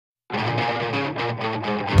Hi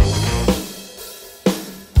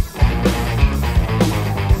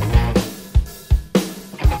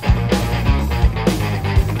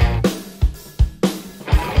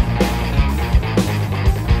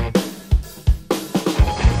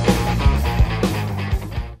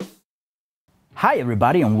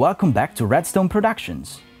everybody and welcome back to Redstone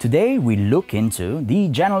Productions. Today we look into the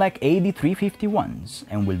Genelec AD351s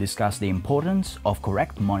and we'll discuss the importance of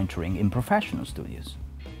correct monitoring in professional studios.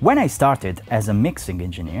 When I started as a mixing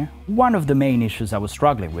engineer, one of the main issues I was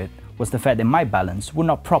struggling with was the fact that my balance would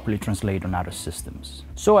not properly translate on other systems.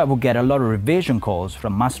 So I would get a lot of revision calls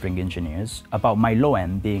from mastering engineers about my low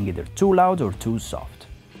end being either too loud or too soft.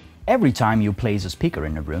 Every time you place a speaker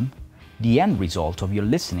in a room, the end result of your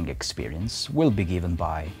listening experience will be given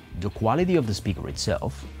by the quality of the speaker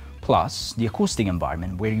itself, plus the acoustic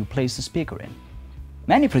environment where you place the speaker in.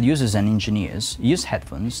 Many producers and engineers use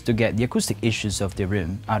headphones to get the acoustic issues of their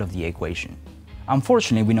room out of the equation.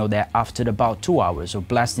 Unfortunately, we know that after about 2 hours of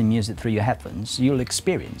blasting music through your headphones, you'll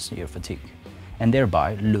experience ear fatigue, and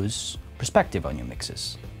thereby lose perspective on your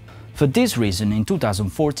mixes. For this reason, in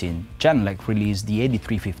 2014, Genelec released the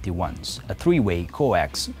AD351s, a three-way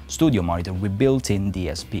coax studio monitor with built-in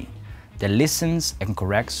DSP that listens and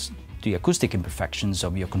corrects the acoustic imperfections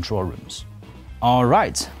of your control rooms.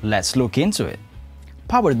 Alright, let's look into it.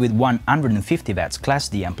 Powered with 150 watts Class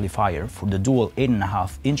D amplifier for the dual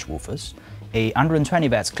 8.5-inch woofers, a 120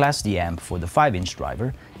 watts Class D amp for the 5-inch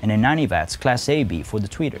driver, and a 90 watts Class AB for the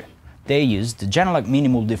tweeter. They used the Genelec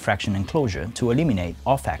minimal diffraction enclosure to eliminate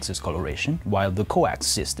off-axis coloration, while the coax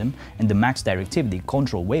system and the max directivity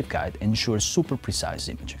control waveguide ensure super precise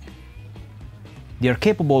imaging. They are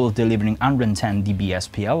capable of delivering 110 dB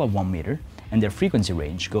SPL at 1 meter, and their frequency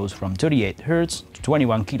range goes from 38 Hz to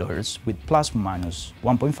 21 kHz with plus or minus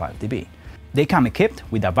 1.5 dB. They come equipped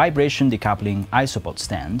with a vibration decoupling isopod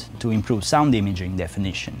stand to improve sound imaging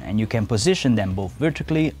definition, and you can position them both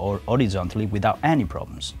vertically or horizontally without any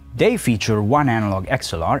problems. They feature one analog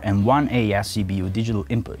XLR and one AES EBU digital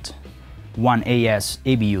input, one AES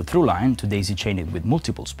EBU through line to daisy chain it with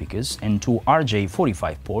multiple speakers, and two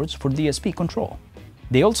RJ45 ports for DSP control.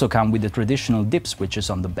 They also come with the traditional dip switches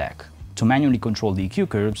on the back to manually control the EQ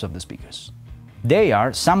curves of the speakers. They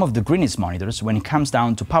are some of the greenest monitors when it comes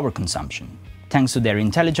down to power consumption, thanks to their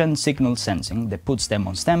intelligent signal sensing that puts them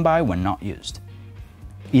on standby when not used.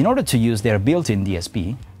 In order to use their built-in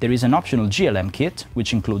DSP, there is an optional GLM kit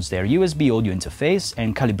which includes their USB audio interface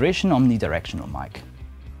and calibration omnidirectional mic.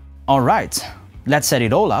 Alright, let's set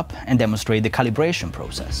it all up and demonstrate the calibration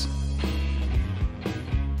process.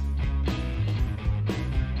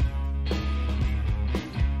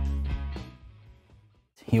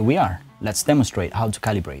 Here we are. Let's demonstrate how to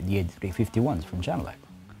calibrate the AD351s from Genelec.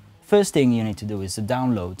 First thing you need to do is to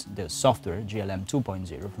download the software GLM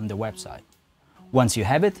 2.0 from the website. Once you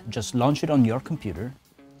have it, just launch it on your computer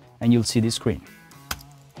and you'll see this screen.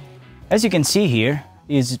 As you can see here,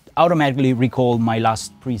 it automatically recalled my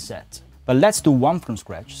last preset. But let's do one from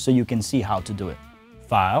scratch so you can see how to do it.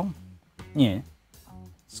 File, yeah.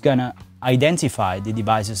 It's gonna identify the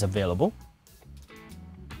devices available.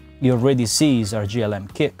 You already see our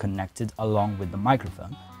GLM kit connected along with the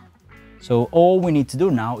microphone. So all we need to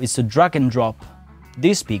do now is to drag and drop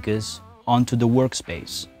these speakers onto the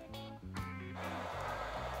workspace.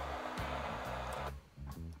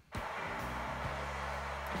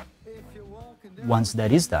 Once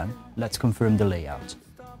that is done, let's confirm the layout.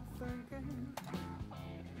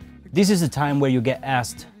 This is the time where you get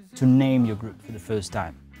asked to name your group for the first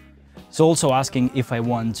time. It's also asking if I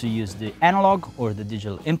want to use the analog or the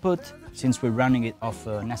digital input. Since we're running it off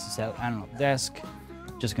an SSL analog desk,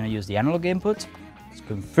 just going to use the analog input. Let's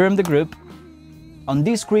confirm the group. On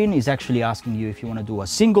this screen is actually asking you if you want to do a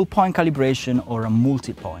single point calibration or a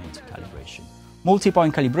multi-point calibration.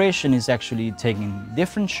 Multi-point calibration is actually taking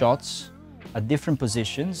different shots at different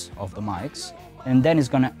positions of the mics, and then it's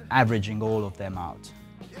going to averaging all of them out.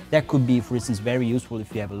 That could be, for instance, very useful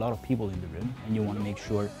if you have a lot of people in the room and you want to make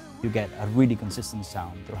sure you get a really consistent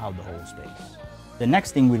sound throughout the whole space. The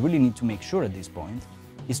next thing we really need to make sure at this point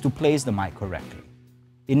is to place the mic correctly.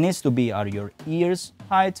 It needs to be at your ears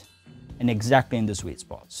height and exactly in the sweet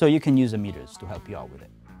spot. So you can use the meters to help you out with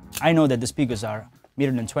it. I know that the speakers are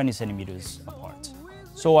 120 centimeters apart.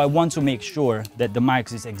 So I want to make sure that the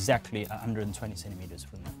mic is exactly 120 centimeters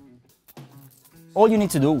from them. All you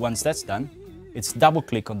need to do once that's done, it's double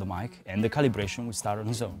click on the mic and the calibration will start on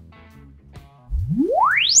its own.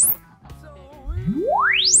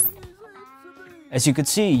 As you could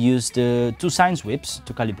see, use the two sine whips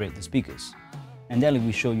to calibrate the speakers. And then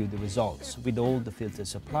we show you the results with all the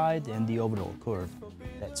filters applied and the overall curve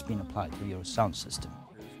that's been applied to your sound system.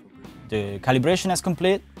 the calibration is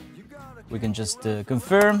complete. We can just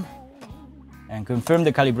confirm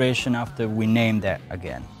the calibration after we name that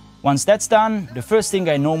again. Once that's done, the first thing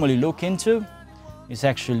I normally look into is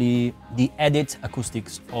actually the Edit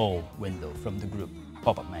Acoustics All window from the group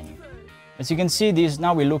pop-up menu. As you can see,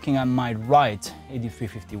 now we're looking at my right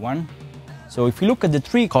AD351. So if you look at the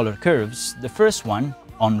three color curves, the first one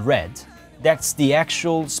on red, that's the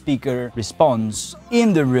actual speaker response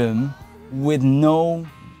in the room with no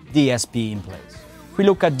DSP in place. If we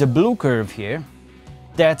look at the blue curve here,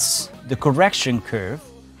 that's the correction curve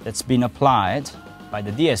that's been applied by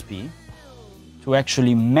the DSP to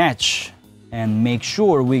actually match and make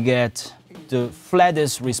sure we get the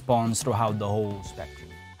flattest response throughout the whole spectrum.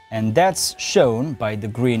 And that's shown by the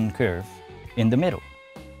green curve in the middle.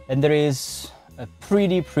 And there is a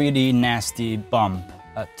pretty nasty bump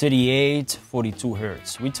at 38-42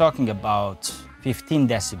 Hertz. We're talking about 15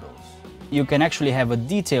 decibels. You can actually have a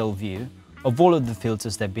detailed view of all of the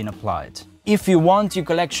filters that have been applied. If you want, you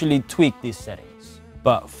can actually tweak these settings.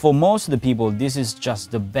 But for most of the people, this is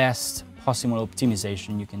just the best possible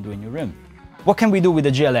optimization you can do in your room. What can we do with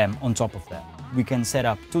the GLM on top of that? We can set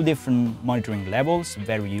up two different monitoring levels,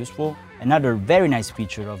 very useful. Another very nice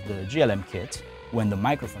feature of the GLM kit, when the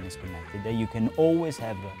microphone is connected, that you can always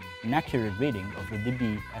have an accurate reading of the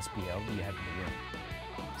dB SPL you have in the room.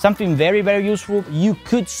 Something very useful, you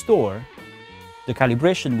could store the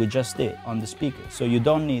calibration we just did on the speaker, so you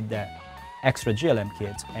don't need that extra GLM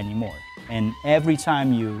kit anymore. And every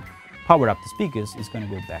time you power up the speakers, it's going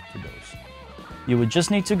to go back to those. You would just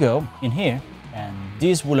need to go in here, and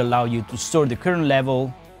this will allow you to store the current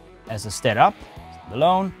level as a step up,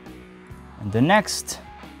 alone. And the next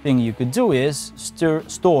thing you could do is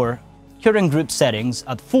store current group settings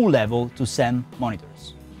at full level to SAM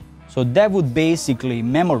monitors. So that would basically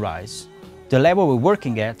memorize the level we're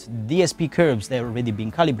working at, DSP curves that have already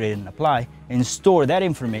been calibrated and applied, and store that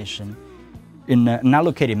information in an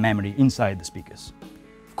allocated memory inside the speakers.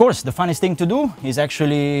 Of course, the funnest thing to do is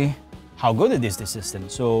actually how good it is the system.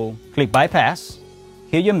 So click bypass,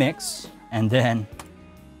 hear your mix, and then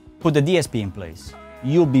put the DSP in place.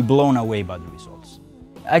 You'll be blown away by the results.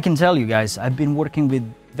 I can tell you guys, I've been working with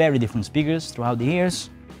very different speakers throughout the years.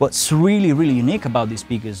 What's really unique about these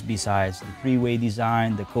speakers, besides the three-way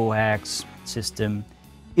design, the coax system,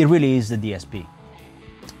 it really is the DSP.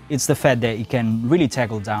 It's the fact that it can really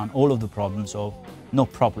tackle down all of the problems of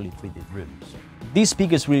not properly treated rooms. These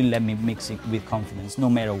speakers really let me mix it with confidence no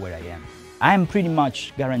matter where I am. I am pretty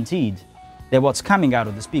much guaranteed that what's coming out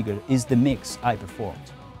of the speaker is the mix I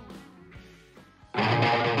performed.